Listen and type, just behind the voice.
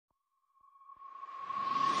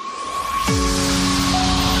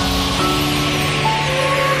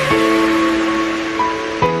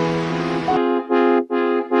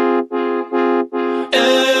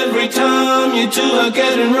are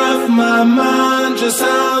getting rough. My mind just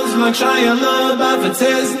sounds like Shia LaBeouf. It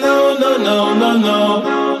says no, no, no, no,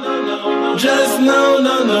 no. Just no,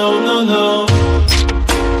 no, no, no, no.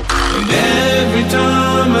 And every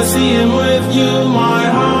time I see him with you, my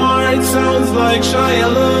heart sounds like Shia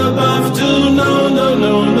LaBeouf too. No, no,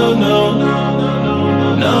 no, no, no.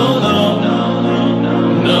 No, no, no,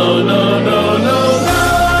 no, no, no, no.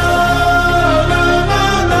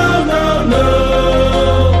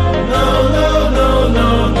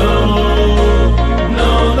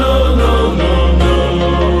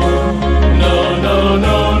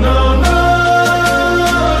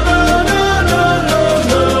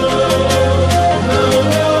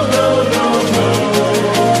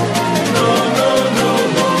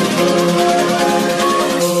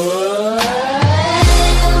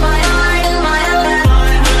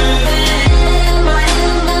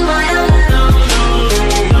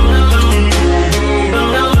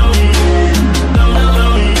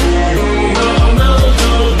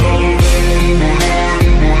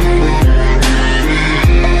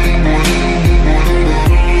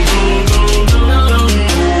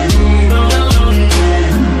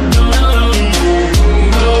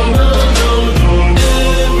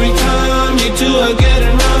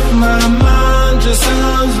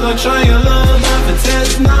 Try your love, but it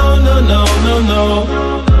says no, no, no, no, no.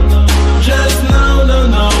 Just no, no,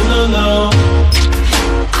 no, no, no.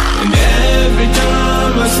 And every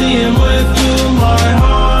time I see him with you, my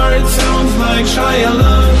heart sounds like Shia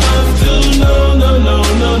LaBeouf too. No, no, no,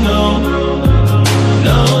 no, no.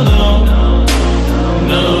 No, no, no,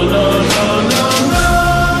 no, no, no.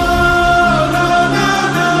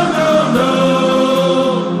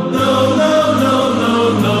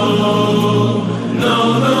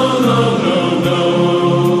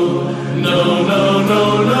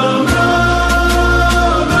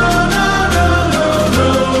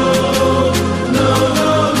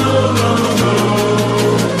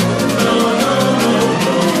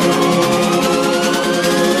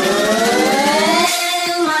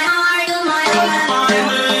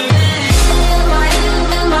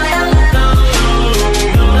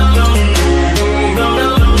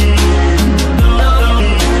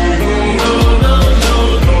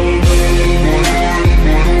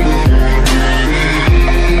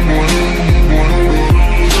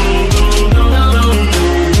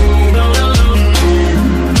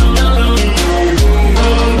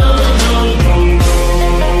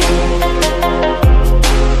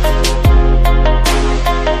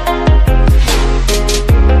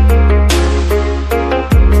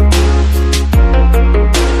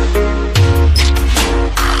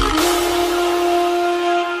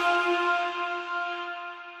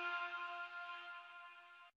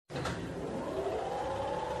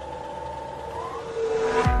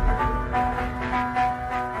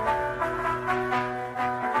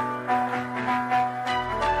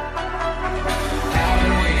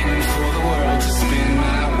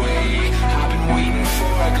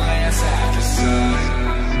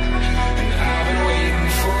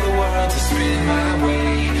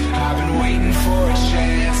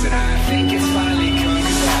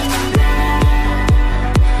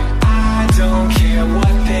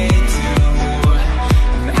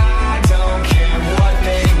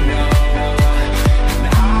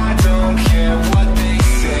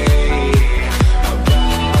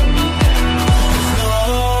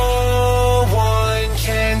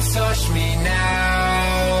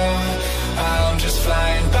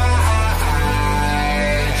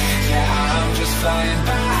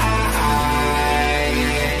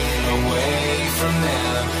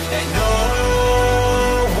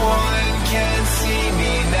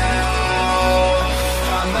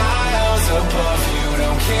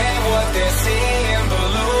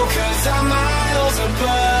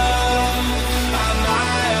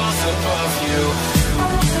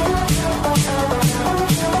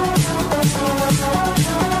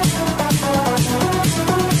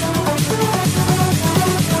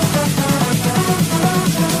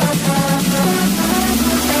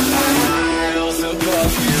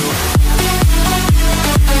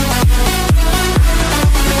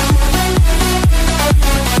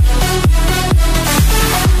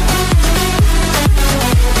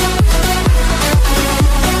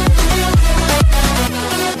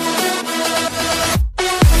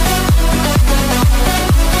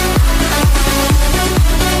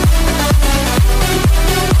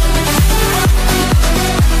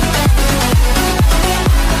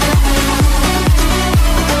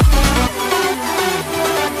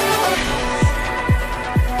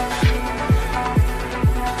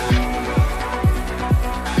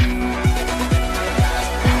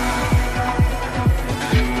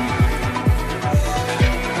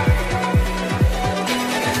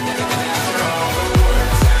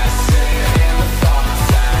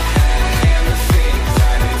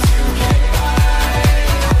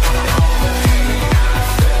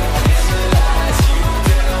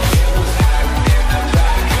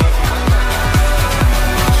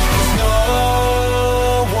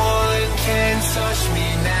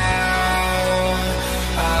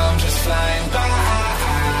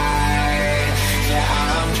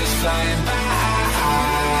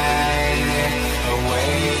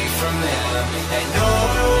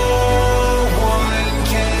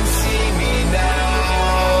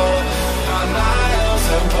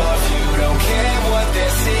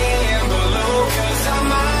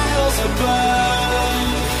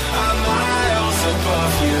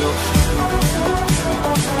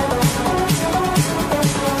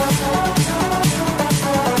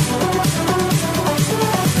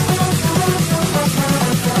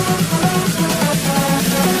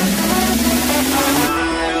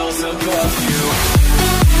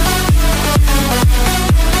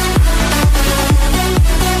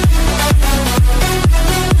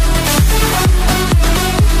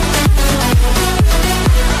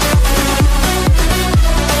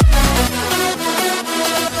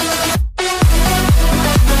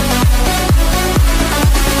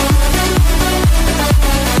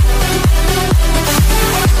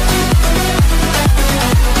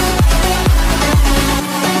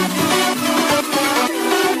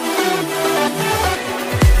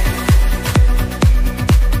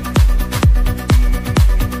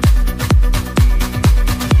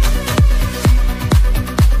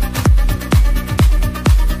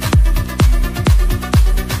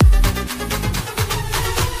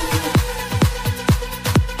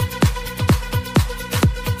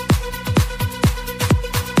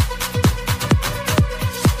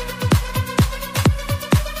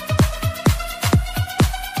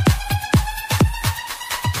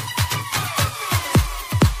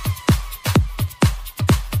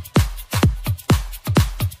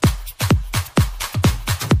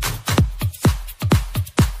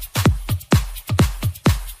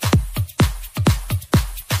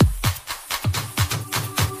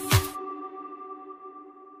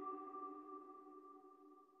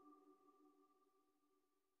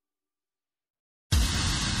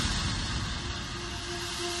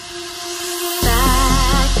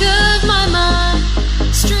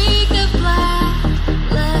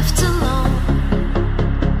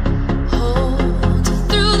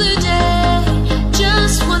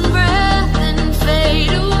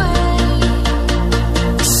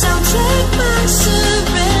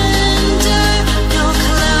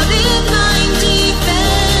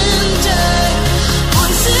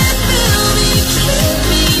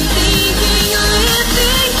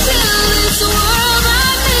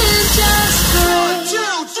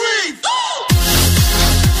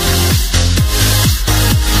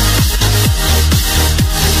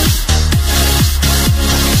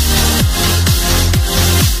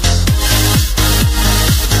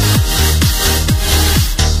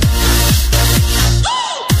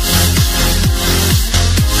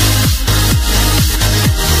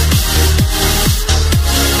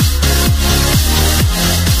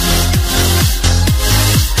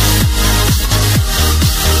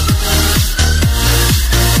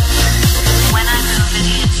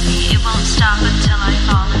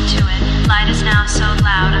 so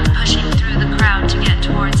loud, I'm pushing through the crowd to get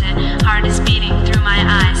towards it. Heart is beating through my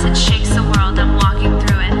eyes, it shakes the world, I'm walking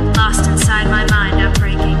through it. Lost inside my mind, I'm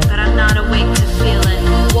breaking, but I'm not awake to feel it.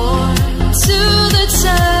 Warm to the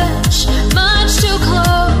touch, much too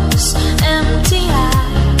close, empty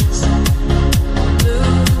eyes.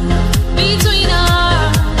 Move between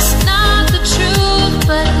us, not the truth,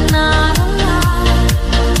 but not a lie.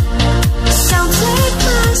 Sounds like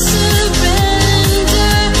my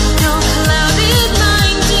surrender, no clouded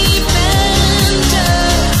mind defender.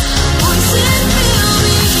 Voices fill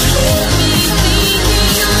me, keep me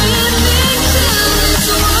thinking, living till this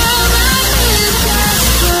world like this gets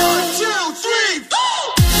close. 1, 2, 3, 4.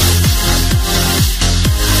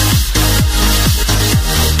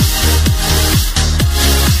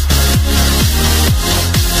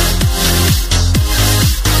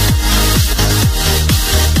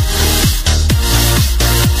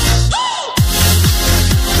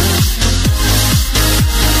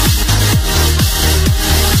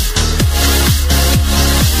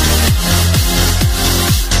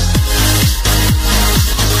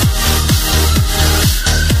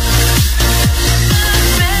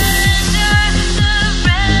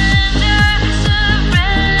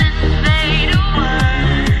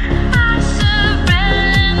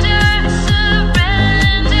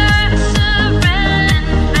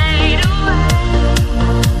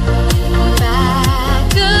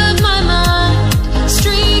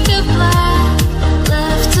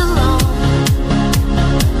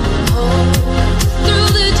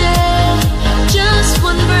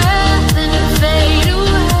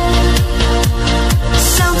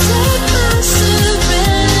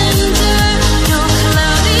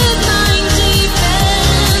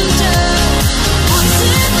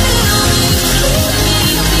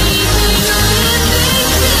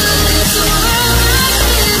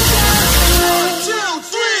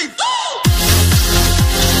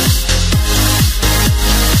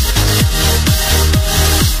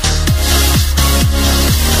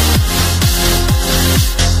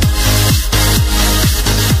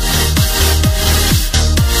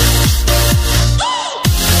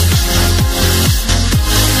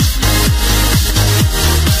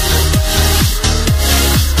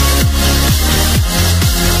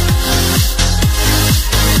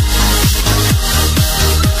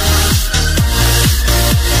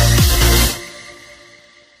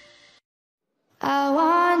 I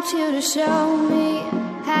want you to show me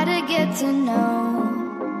how to get to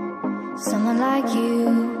know someone like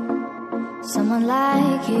you, someone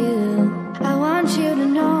like you. I want you to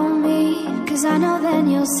know me, 'cause I know then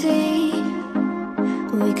you'll see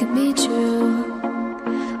we could be true,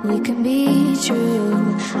 we could be true.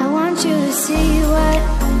 I want you to see what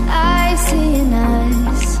I see in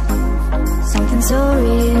us, something so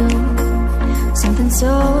real, something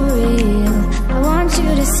so real. I want you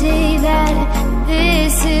to see that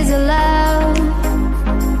this is a love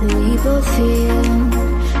that we both feel,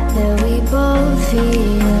 that we both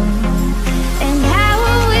feel. And how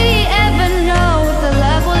will we ever know if the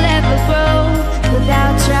love will ever grow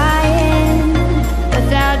without trying,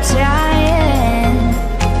 without trying?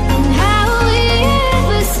 And how will we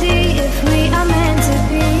ever see if we are meant to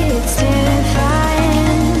be? It's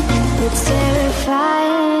terrifying, it's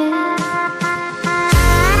terrifying.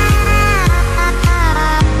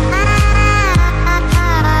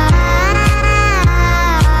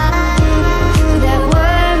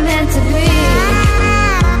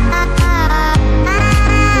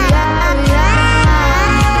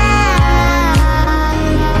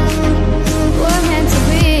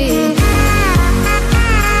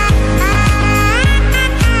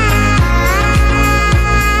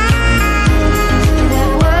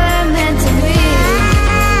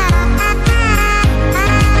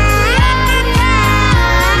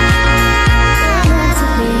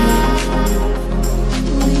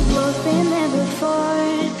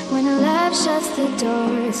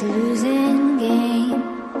 It's a losing game,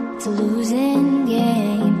 it's a losing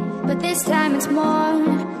game. But this time it's more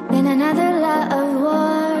than another love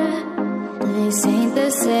war. This ain't the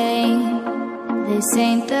same, this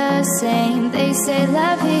ain't the same. They say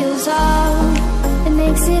love heals all, it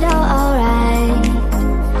makes it all